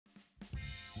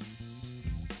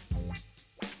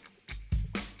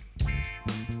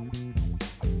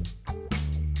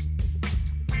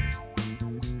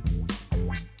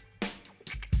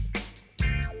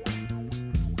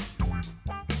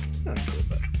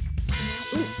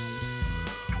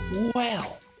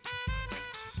Well,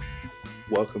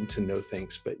 welcome to No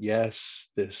Thanks But Yes,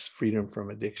 this Freedom from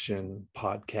Addiction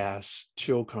podcast,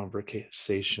 chill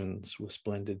conversations with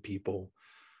splendid people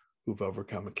who've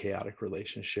overcome a chaotic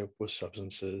relationship with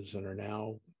substances and are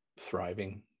now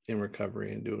thriving in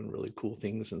recovery and doing really cool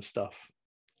things and stuff.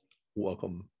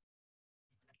 Welcome.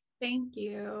 Thank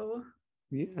you.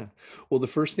 Yeah. Well, the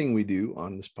first thing we do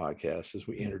on this podcast is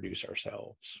we introduce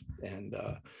ourselves. And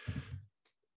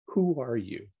who are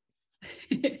you?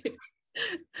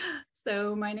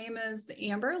 So my name is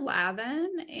Amber Lavin,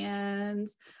 and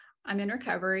I'm in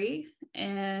recovery,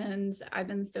 and I've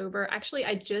been sober. Actually,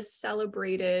 I just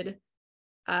celebrated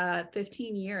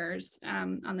 15 years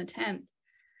on the 10th.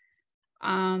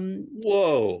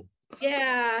 Whoa.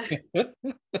 Yeah.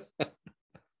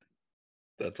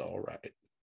 That's all right.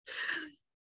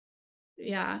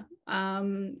 Yeah.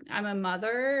 I'm a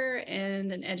mother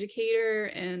and an educator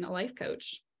and a life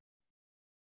coach,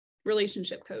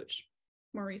 relationship coach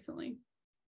more recently.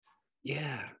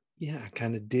 Yeah. I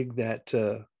kind of dig that.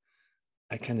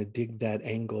 I kind of dig that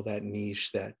angle, that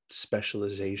niche, that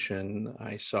specialization.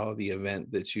 I saw the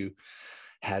event that you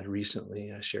had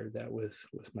recently. I shared that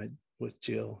with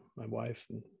Jill, my wife,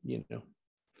 and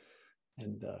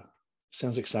and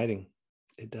sounds exciting.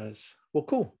 It does. Well,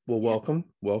 cool. Well, Yeah.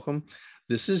 welcome.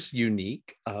 This is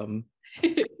unique.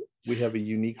 We have a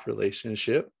unique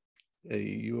relationship.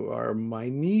 You are my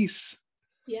niece.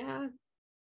 Yeah.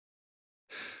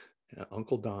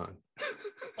 Uncle Don.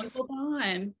 Uncle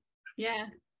Don. Yeah.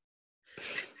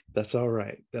 That's all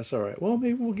right. That's all right. Well,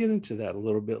 maybe we'll get into that a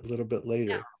little bit Yeah.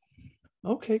 later.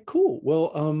 Okay, cool.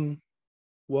 Well,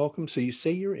 welcome. So you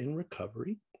say you're in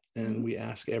recovery, and Mhm. we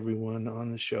ask everyone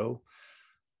on the show,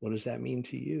 what does that mean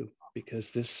to you? Because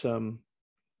this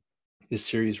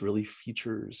series really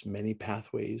features many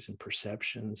pathways and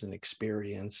perceptions and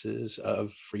experiences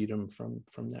of freedom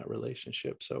from that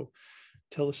relationship. So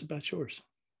tell us about yours.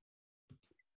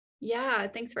 Yeah,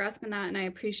 thanks for asking that. And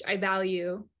I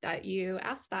value that you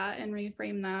asked that and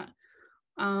reframe that.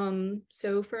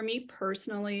 So for me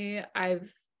personally,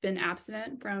 I've been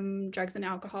abstinent from drugs and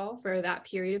alcohol for that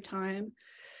period of time.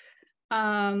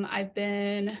 I've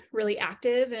been really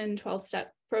active in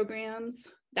 12-step programs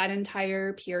that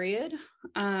entire period.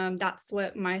 That's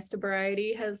what my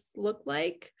sobriety has looked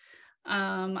like.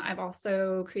 I've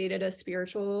also created a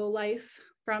spiritual life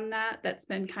from that that's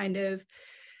been kind of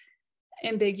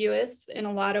ambiguous in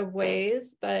a lot of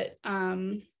ways, but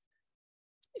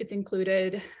it's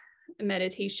included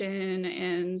meditation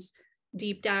and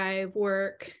deep dive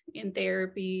work in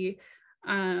therapy.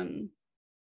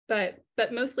 But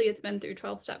mostly it's been through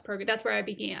 12-step program. That's where I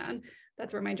began.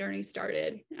 That's where my journey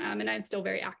started. And I'm still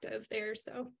very active there.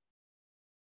 So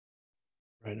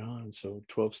Right on. So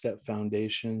 12-step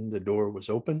foundation, the door was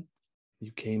open.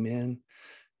 You came in.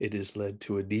 It has led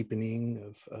to a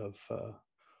deepening of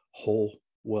whole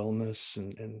wellness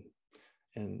and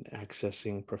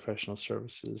accessing professional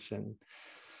services and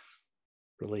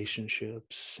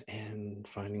relationships and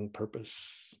finding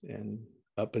purpose, and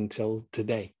up until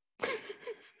today.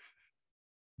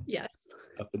 yes.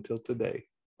 Up until today.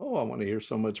 Oh, I want to hear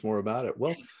so much more about it.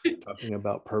 Well, talking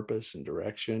about purpose and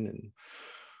direction and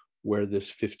where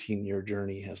this 15-year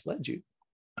journey has led you,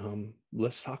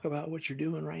 let's talk about what you're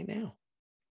doing right now.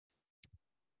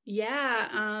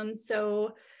 Yeah.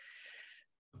 So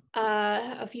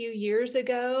a few years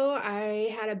ago,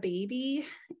 I had a baby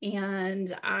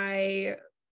and I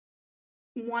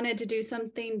wanted to do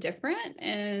something different.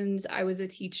 And I was a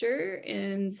teacher,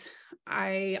 and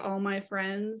all my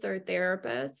friends are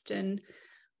therapists. And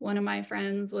one of my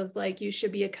friends was like, you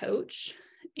should be a coach.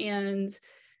 And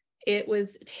it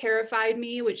was terrified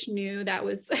me, which knew that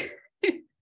was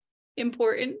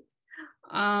important.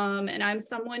 And I'm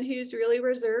someone who's really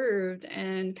reserved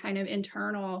and kind of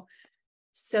internal.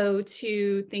 So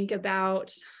to think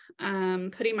about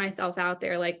putting myself out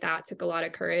there like that took a lot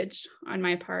of courage on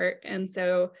my part. And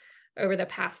so over the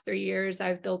past 3 years,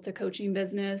 I've built a coaching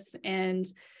business, and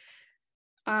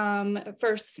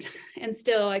first and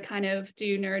still I kind of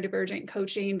do neurodivergent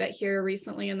coaching, but here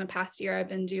recently in the past year, I've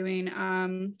been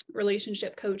doing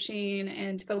relationship coaching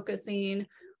and focusing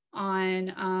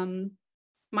on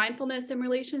mindfulness in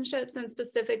relationships, and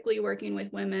specifically working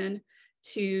with women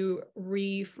to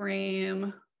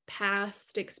reframe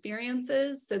past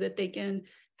experiences so that they can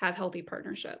have healthy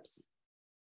partnerships.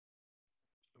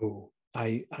 Oh,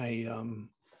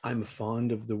 I'm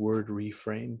fond of the word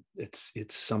reframe. It's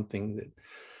something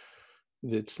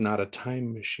that's not a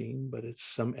time machine, but it's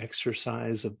some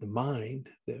exercise of the mind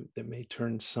that may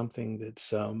turn something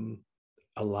that's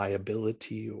a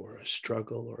liability or a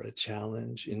struggle or a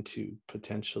challenge into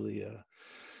potentially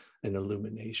an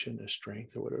illumination, a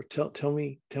strength, or whatever. Tell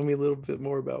me a little bit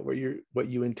more about what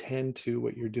you intend to,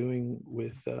 what you're doing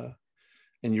with,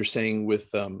 and you're saying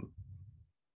with, uh,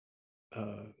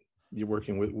 you're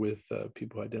working with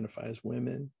people who identify as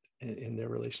women in their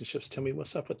relationships. Tell me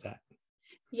what's up with that.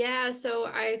 Yeah, so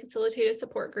I facilitate a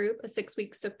support group, a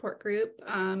 6-week support group,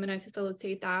 and I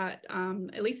facilitate that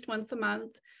at least once a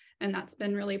month. And that's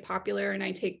been really popular. And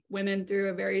I take women through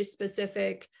a very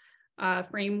specific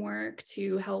framework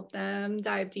to help them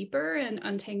dive deeper and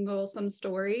untangle some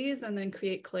stories and then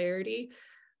create clarity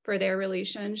for their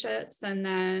relationships. And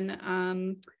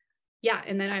then, yeah,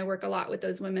 and then I work a lot with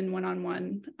those women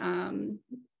one-on-one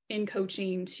in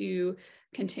coaching to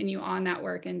continue on that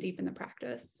work and deepen the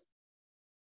practice.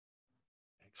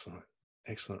 Excellent.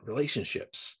 Excellent.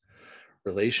 Relationships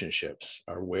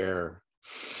are where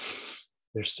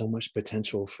there's so much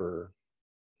potential for,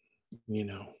 you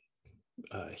know,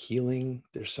 healing.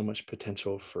 There's so much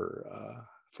potential for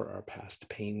our past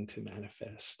pain to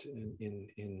manifest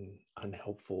in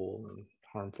unhelpful and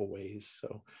harmful ways.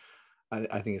 So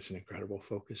I think it's an incredible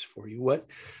focus for you.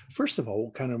 First of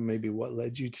all, kind of maybe what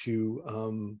led you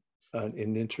to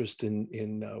an interest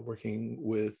in working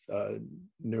with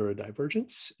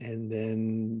neurodivergence, and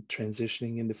then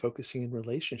transitioning into focusing in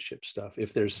relationship stuff,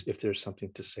 if there's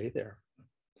something to say there.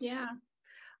 Yeah.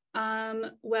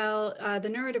 Well, the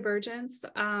neurodivergence,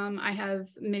 I have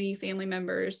many family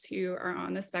members who are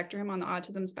on the spectrum, on the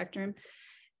autism spectrum.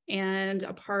 And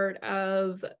a part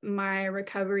of my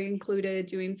recovery included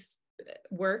doing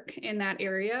work in that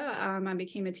area. I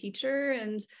became a teacher,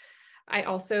 and I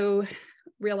also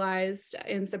realized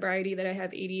in sobriety that I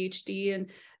have ADHD and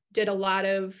did a lot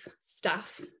of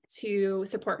stuff to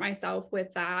support myself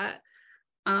with that.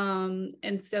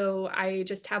 And so I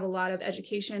just have a lot of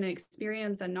education and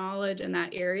experience and knowledge in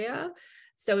that area.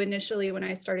 So initially, when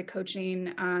I started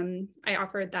coaching, I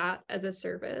offered that as a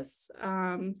service.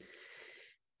 And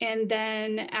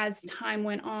then as time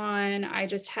went on, I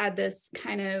just had this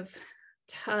kind of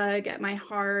tug at my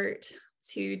heart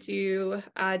to do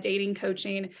dating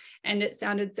coaching. And it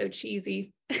sounded so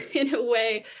cheesy in a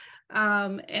way.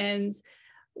 And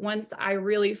once I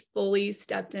really fully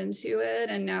stepped into it,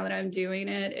 and now that I'm doing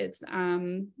it, it's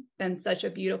been such a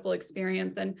beautiful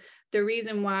experience. And the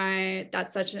reason why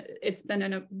it's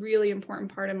been a really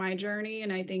important part of my journey.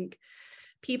 And I think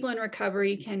people in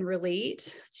recovery can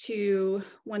relate to,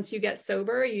 once you get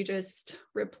sober, you just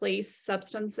replace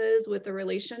substances with a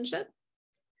relationship.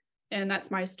 And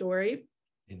that's my story.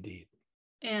 Indeed.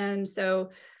 And so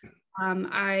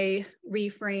I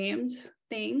reframed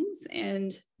things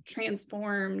and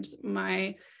transformed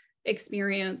my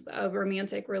experience of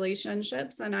romantic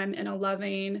relationships. And I'm in a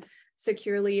loving,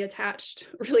 securely attached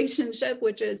relationship,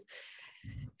 which is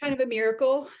kind of a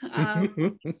miracle. Same.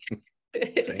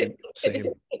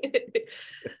 So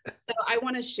I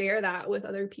want to share that with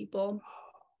other people.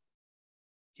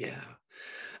 Yeah.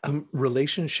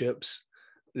 Relationships,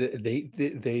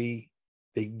 they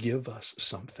give us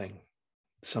something.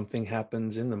 Something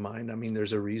happens in the mind. I mean,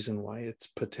 there's a reason why it's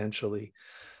potentially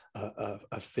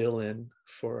a fill-in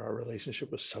for our relationship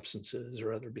with substances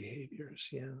or other behaviors.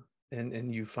 Yeah.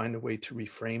 And you find a way to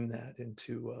reframe that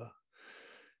into,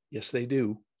 yes, they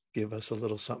do give us a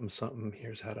little something, something.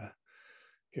 Here's how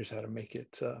to make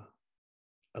it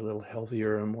a little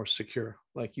healthier and more secure,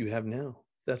 like you have now.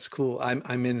 That's cool.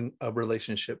 I'm in a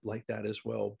relationship like that as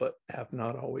well, but have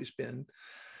not always been.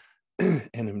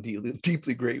 And I'm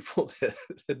deeply grateful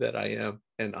that I am,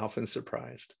 and often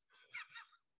surprised.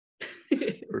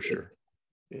 For sure.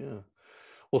 Yeah.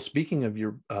 Well, speaking of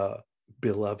your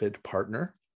beloved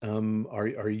partner,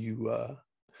 are you?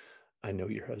 I know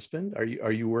your husband.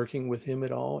 Are you working with him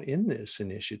at all in this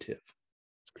initiative?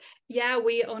 Yeah,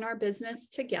 we own our business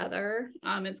together.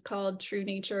 It's called True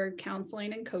Nature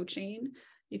Counseling and Coaching.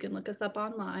 You can look us up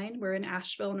online. We're in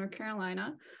Asheville, North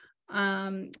Carolina.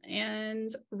 And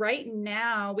right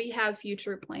now we have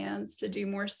future plans to do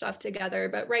more stuff together,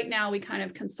 but right now we kind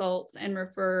of consult and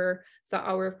refer. So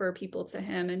I'll refer people to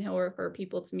him and he'll refer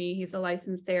people to me. He's a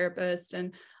licensed therapist,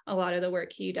 and a lot of the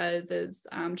work he does is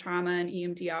trauma and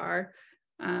EMDR.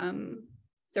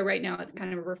 So right now it's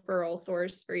kind of a referral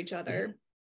source for each other.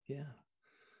 Yeah.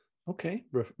 Okay.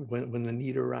 When the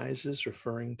need arises,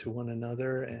 referring to one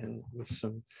another, and with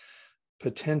some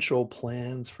potential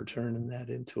plans for turning that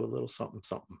into a little something,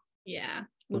 something. Yeah.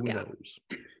 Who Look out. knows?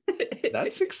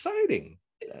 That's exciting.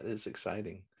 That is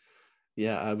exciting.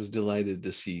 Yeah, I was delighted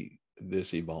to see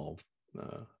this evolve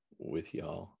with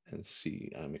y'all, and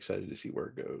I'm excited to see where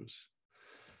it goes.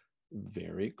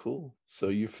 Very cool. So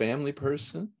you're a family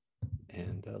person,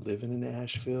 and living in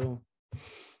Asheville,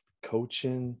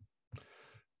 coaching,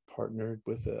 partnered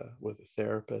with a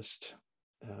therapist,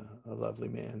 a lovely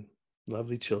man,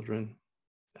 lovely children.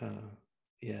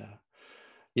 Yeah.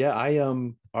 Yeah,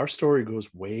 our story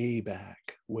goes way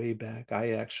back, way back.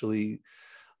 I actually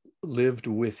lived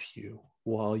with you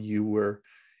while you were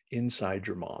inside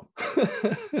your mom.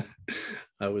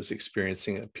 I was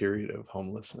experiencing a period of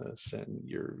homelessness, and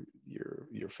your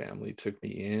family took me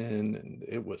in, and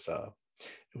it was a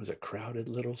crowded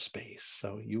little space.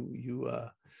 So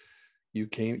you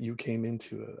came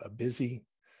into a busy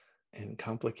and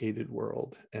complicated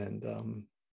world, and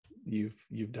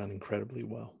you've done incredibly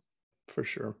well, for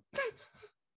sure.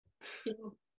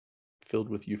 Filled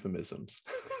with euphemisms.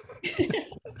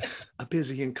 A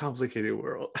busy and complicated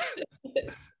world.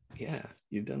 Yeah,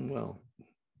 you've done well.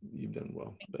 You've done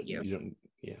well, but you. you don't.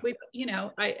 Yeah.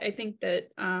 I think that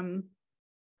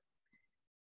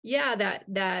yeah,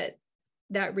 that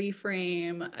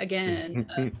reframe again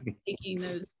of taking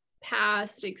those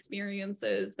past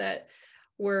experiences that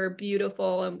were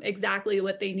beautiful and exactly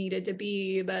what they needed to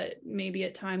be, but maybe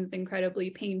at times incredibly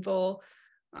painful.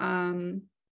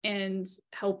 And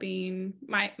helping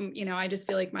I just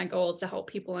feel like my goal is to help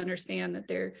people understand that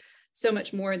they're so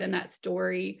much more than that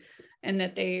story, and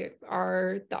that they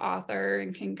are the author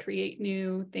and can create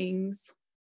new things.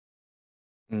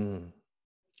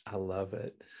 I love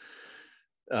it.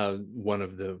 One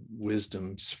of the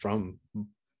wisdoms from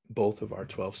both of our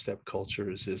 12-step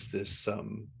cultures is this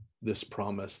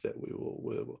promise that we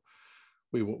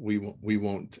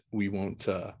won't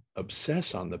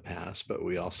obsess on the past, but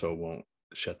we also won't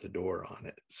shut the door on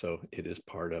it. So it is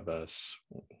part of us.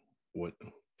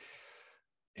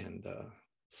 And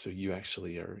so you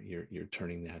actually you're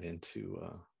turning that into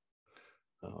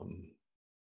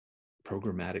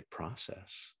programmatic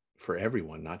process for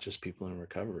everyone, not just people in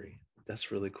recovery.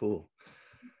 That's really cool.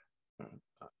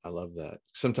 I love that.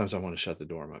 Sometimes I want to shut the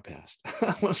door on my past.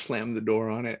 I want to slam the door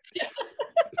on it.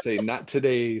 Say, not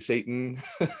today, Satan.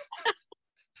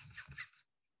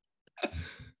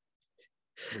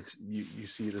 But you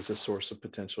see it as a source of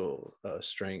potential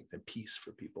strength and peace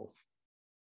for people.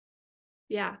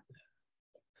 Yeah.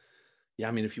 Yeah,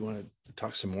 I mean, if you want to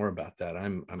talk some more about that,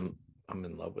 I'm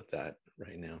in love with that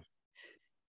right now.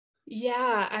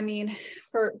 Yeah, I mean,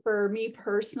 for me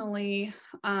personally,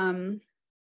 and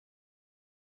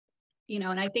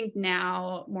I think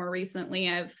now more recently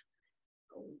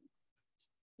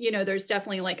there's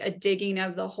definitely like a digging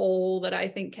of the hole that I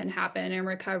think can happen in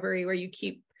recovery, where you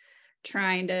keep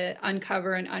trying to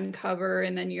uncover and uncover,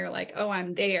 and then you're like, oh,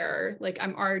 I'm there, like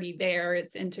I'm already there,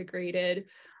 it's integrated.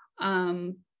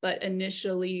 But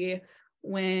initially,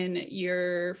 when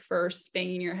you're first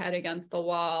banging your head against the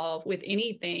wall with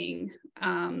anything,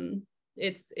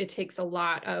 it takes a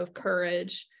lot of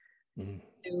courage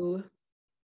to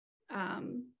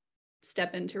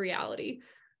step into reality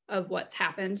of what's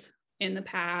happened in the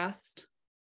past,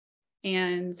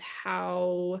 and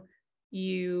how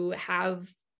you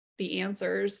have the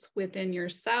answers within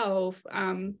yourself.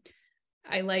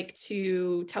 I like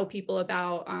to tell people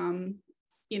about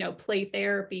play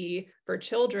therapy for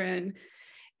children.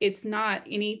 It's not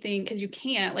anything, because you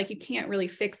can't really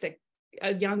fix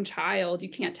a young child. You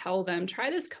can't tell them, try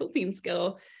this coping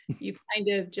skill. You kind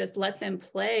of just let them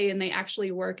play, and they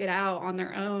actually work it out on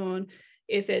their own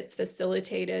if it's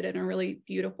facilitated in a really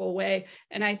beautiful way.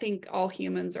 And I think all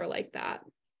humans are like that.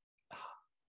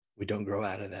 We don't grow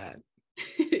out of that.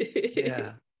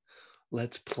 Yeah.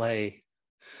 Let's play.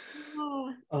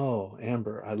 Oh,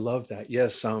 Amber, I love that.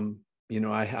 Yes.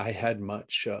 I had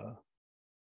much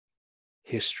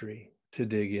history to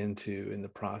dig into in the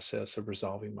process of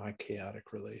resolving my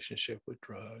chaotic relationship with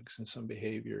drugs and some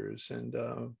behaviors. And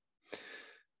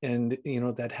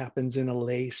that happens in a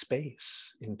lay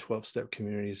space in 12-step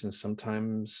communities. And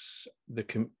sometimes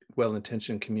the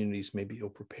well-intentioned communities may be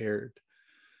ill-prepared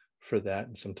for that.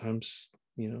 And sometimes,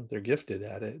 they're gifted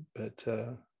at it, but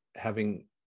having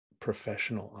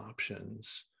professional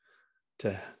options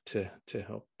to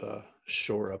help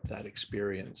shore up that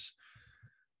experience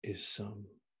is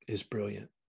brilliant.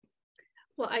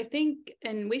 Well, I think,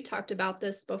 and we've talked about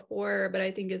this before, but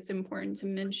I think it's important to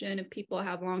mention, if people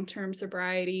have long-term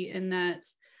sobriety, in that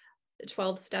the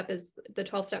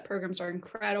 12-step programs are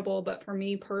incredible. But for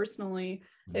me personally,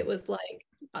 it was like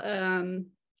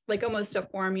almost a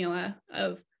formula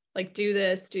of like, do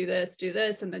this, do this, do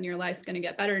this, and then your life's going to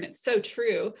get better. And it's so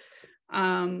true.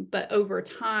 But over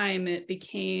time, it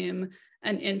became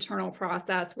an internal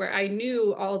process where I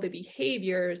knew all the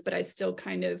behaviors, but I still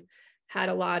kind of had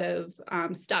a lot of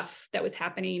stuff that was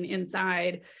happening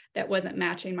inside that wasn't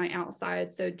matching my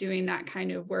outside. So doing that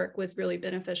kind of work was really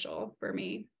beneficial for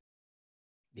me.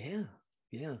 Yeah.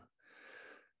 Yeah.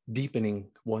 deepening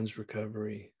one's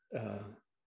recovery,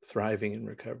 thriving in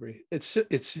recovery. It's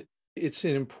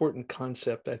an important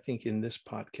concept, I think, in this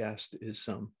podcast. Is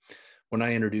when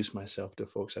I introduce myself to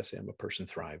folks, I say I'm a person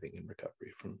thriving in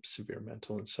recovery from severe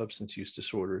mental and substance use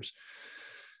disorders,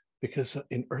 because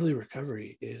in early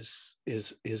recovery is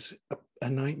a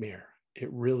nightmare. It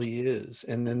really is.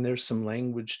 And then there's some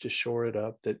language to shore it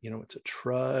up that, it's a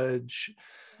trudge.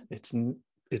 It's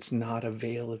it's not a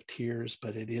veil of tears,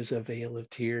 but it is a veil of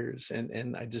tears.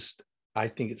 And I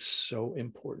think it's so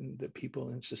important that people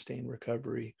in sustained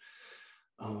recovery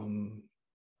can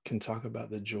talk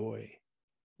about the joy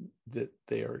that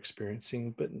they are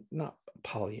experiencing, but not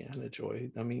Pollyanna joy.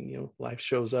 I mean, life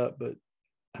shows up, but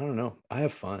I don't know. I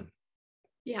have fun.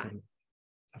 Yeah. And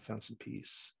I found some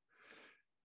peace.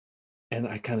 And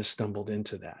I kind of stumbled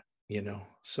into that.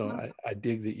 So I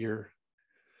dig that you're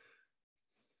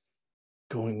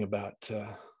going about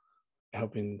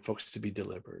helping folks to be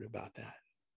deliberate about that.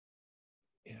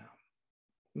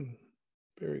 Yeah.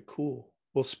 Very cool.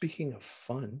 Well, speaking of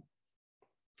fun,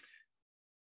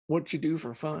 what you do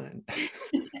for fun?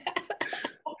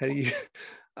 How do you?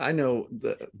 I know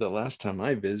the last time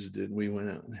I visited, we went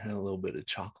out and had a little bit of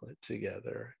chocolate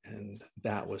together, and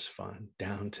that was fun.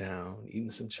 Downtown,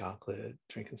 eating some chocolate,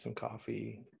 drinking some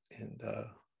coffee, and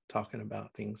talking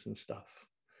about things and stuff.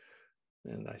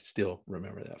 And I still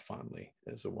remember that fondly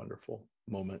as a wonderful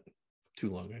moment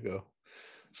too long ago.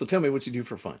 So tell me what you do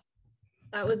for fun.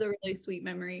 That was a really sweet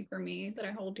memory for me that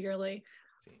I hold dearly.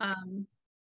 And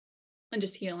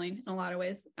just healing in a lot of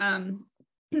ways.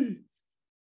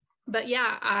 But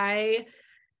yeah,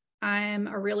 I'm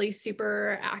a really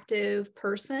super active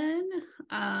person.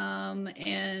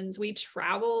 And we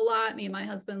travel a lot. Me and my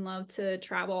husband love to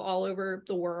travel all over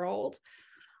the world.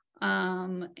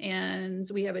 And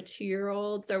we have a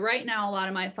 2-year-old. So right now, a lot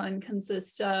of my fun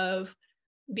consists of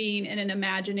being in an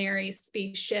imaginary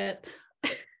spaceship,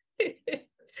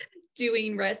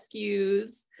 doing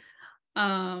rescues.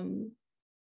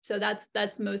 So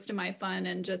that's most of my fun,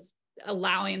 and just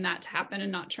allowing that to happen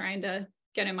and not trying to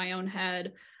get in my own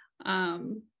head.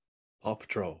 Paw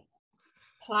Patrol.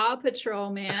 Paw Patrol,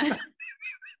 man.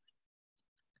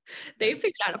 They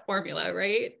figured out a formula,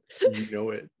 right? You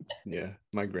know it. Yeah,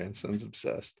 my grandson's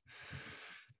obsessed.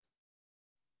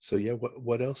 So yeah,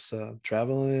 what else?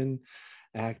 Traveling,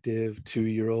 active,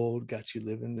 2-year-old, got you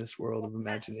living this world of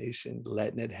imagination,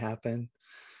 letting it happen.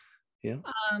 Yeah.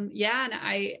 Yeah, and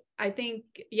I think,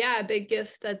 yeah, a big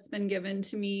gift that's been given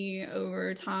to me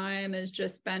over time has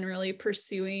just been really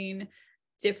pursuing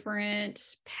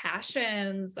different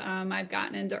passions. I've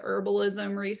gotten into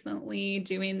herbalism recently,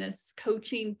 doing this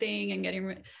coaching thing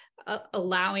and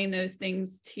allowing those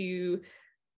things to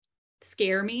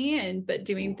scare me, but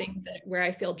doing things where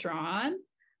I feel drawn,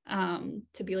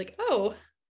 to be like, oh,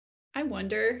 I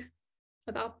wonder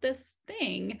about this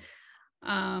thing.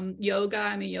 Yoga,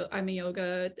 I'm a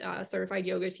yoga certified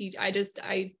yoga teacher.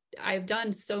 I've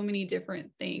done so many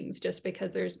different things just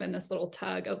because there's been this little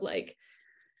tug of like,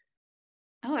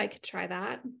 oh, I could try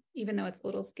that, even though it's a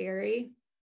little scary.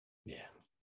 Yeah.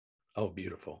 Oh,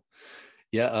 beautiful.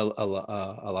 Yeah, a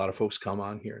lot of folks come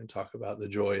on here and talk about the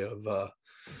joy of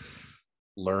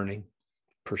learning,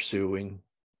 pursuing,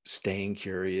 staying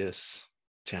curious,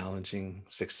 challenging,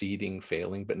 succeeding,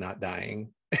 failing, but not dying.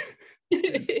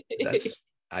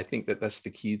 I think that's the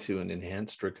key to an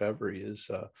enhanced recovery is,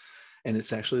 and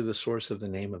it's actually the source of the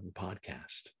name of the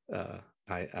podcast.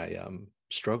 I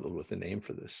struggled with the name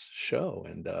for this show,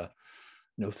 and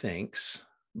no thanks,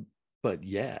 but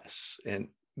yes. And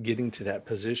getting to that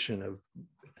position of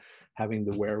having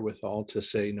the wherewithal to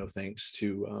say no thanks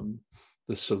to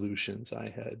the solutions I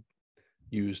had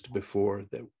used before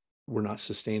that were not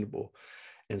sustainable,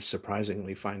 and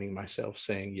surprisingly finding myself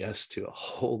saying yes to a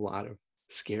whole lot of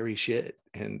scary shit,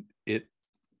 and it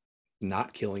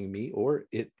not killing me, or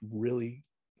it really,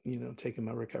 taking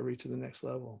my recovery to the next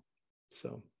level.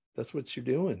 So that's what you're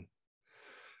doing.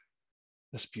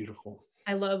 That's beautiful.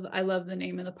 I love the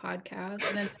name of the podcast.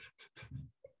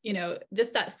 And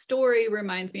just that story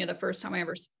reminds me of the first time I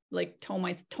ever like told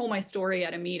my story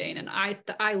at a meeting. And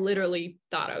I literally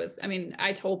thought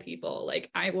I told people like,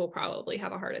 I will probably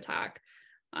have a heart attack.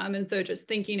 And so just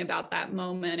thinking about that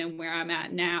moment and where I'm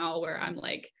at now, where I'm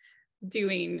like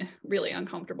doing really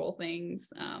uncomfortable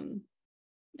things,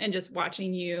 and just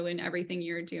watching you and everything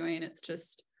you're doing, it's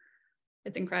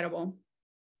incredible.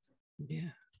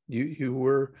 Yeah. You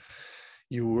were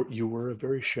a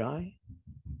very shy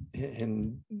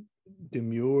and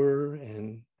demure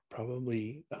and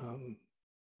probably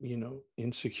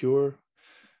insecure,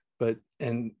 but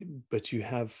you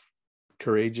have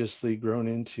courageously grown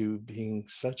into being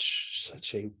such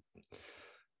a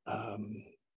um,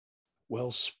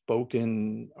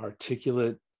 well-spoken,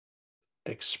 articulate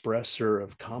expresser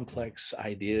of complex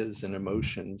ideas and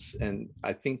emotions. And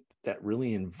I think that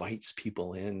really invites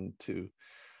people into,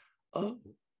 oh,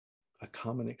 a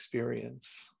common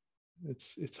experience.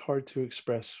 It's hard to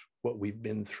express what we've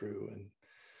been through and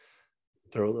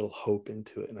throw a little hope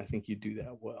into it. And I think you do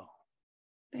that well.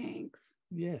 Thanks.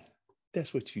 Yeah,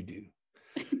 that's what you do.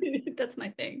 That's my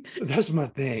thing. That's my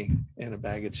thing. And a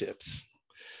bag of chips.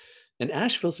 And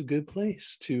Asheville's a good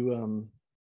place to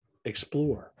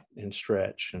explore and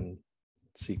stretch and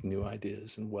seek new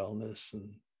ideas and wellness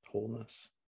and wholeness.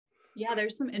 Yeah,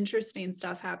 there's some interesting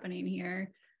stuff happening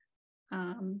here.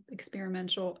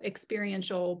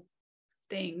 Experiential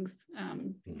things.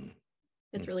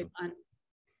 It's really fun.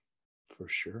 For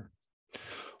sure.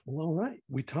 Well, all right.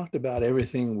 We talked about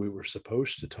everything we were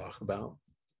supposed to talk about.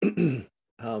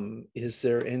 Is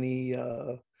there any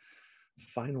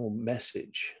final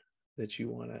message that you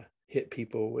want to hit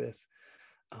people with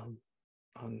on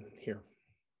here?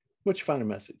 What's your final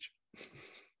message?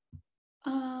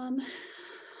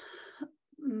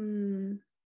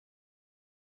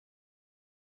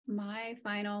 My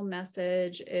final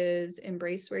message is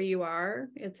embrace where you are.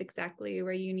 It's exactly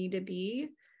where you need to be,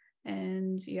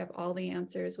 and you have all the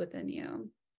answers within you.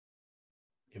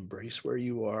 Embrace where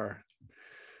you are.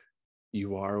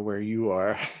 You are where you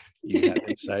are. You have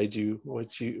inside you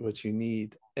what you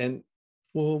need. And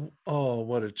well, oh,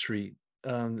 what a treat.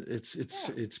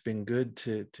 It's been good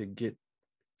to get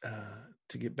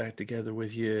back together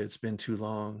with you. It's been too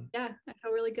long. Yeah, I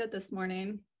feel really good this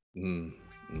morning.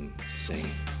 Same.